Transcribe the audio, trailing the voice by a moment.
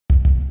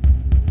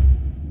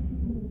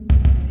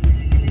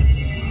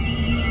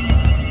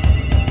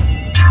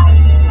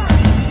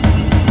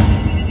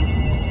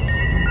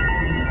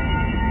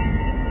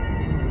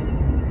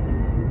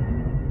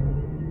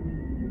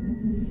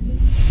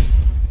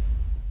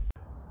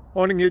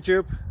Morning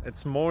YouTube,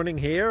 it's morning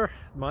here.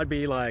 It might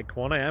be like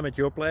 1 a.m. at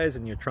your place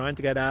and you're trying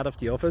to get out of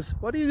the office.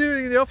 What are you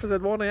doing in the office at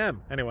 1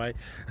 a.m? Anyway,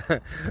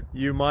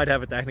 you might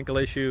have a technical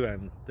issue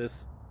and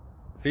this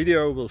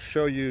video will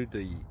show you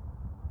the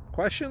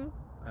question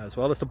as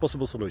well as the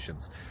possible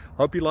solutions.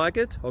 Hope you like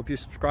it, hope you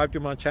subscribe to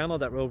my channel.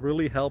 That will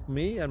really help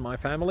me and my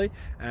family,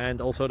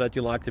 and also that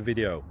you like the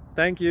video.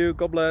 Thank you,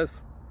 God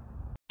bless.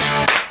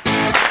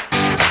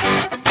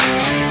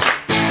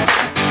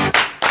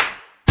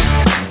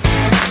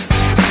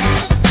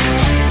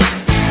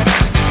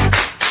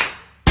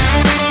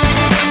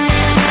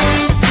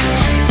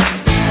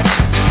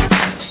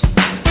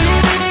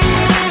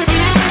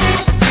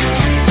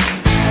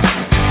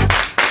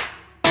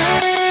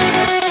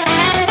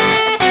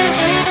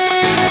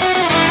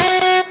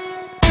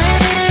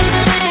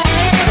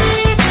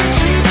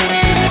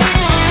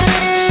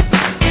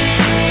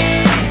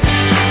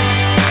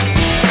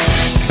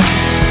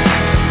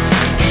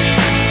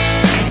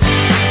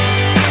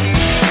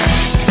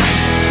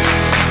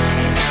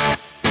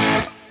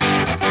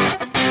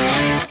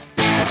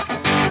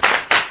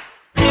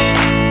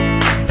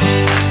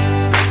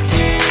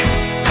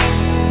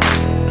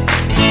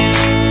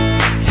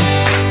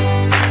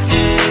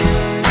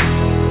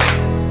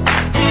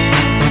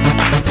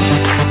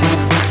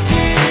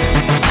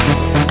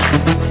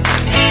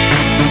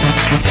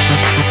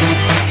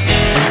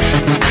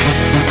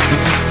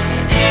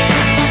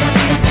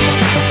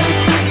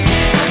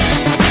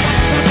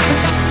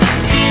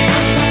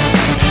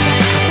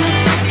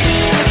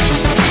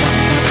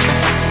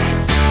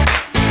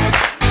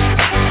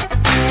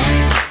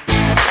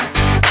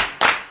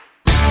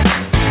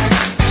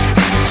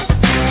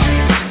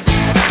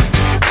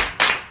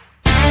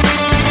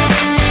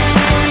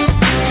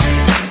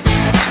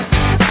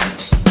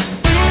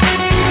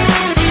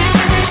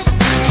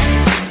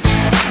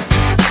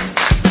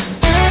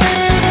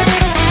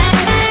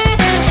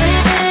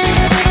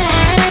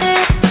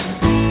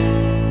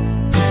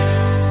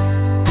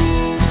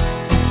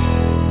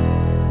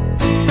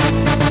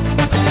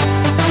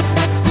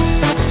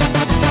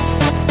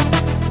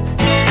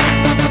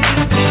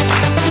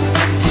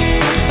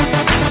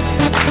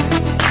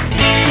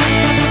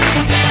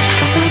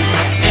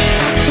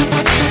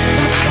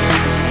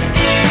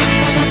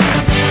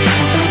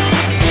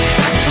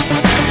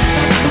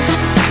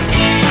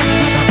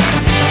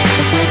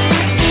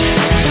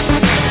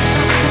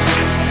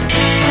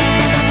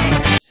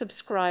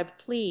 Subscribe,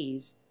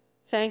 please.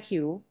 Thank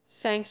you.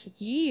 Thank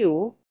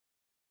you.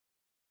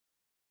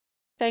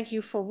 Thank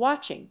you for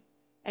watching,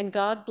 and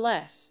God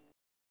bless.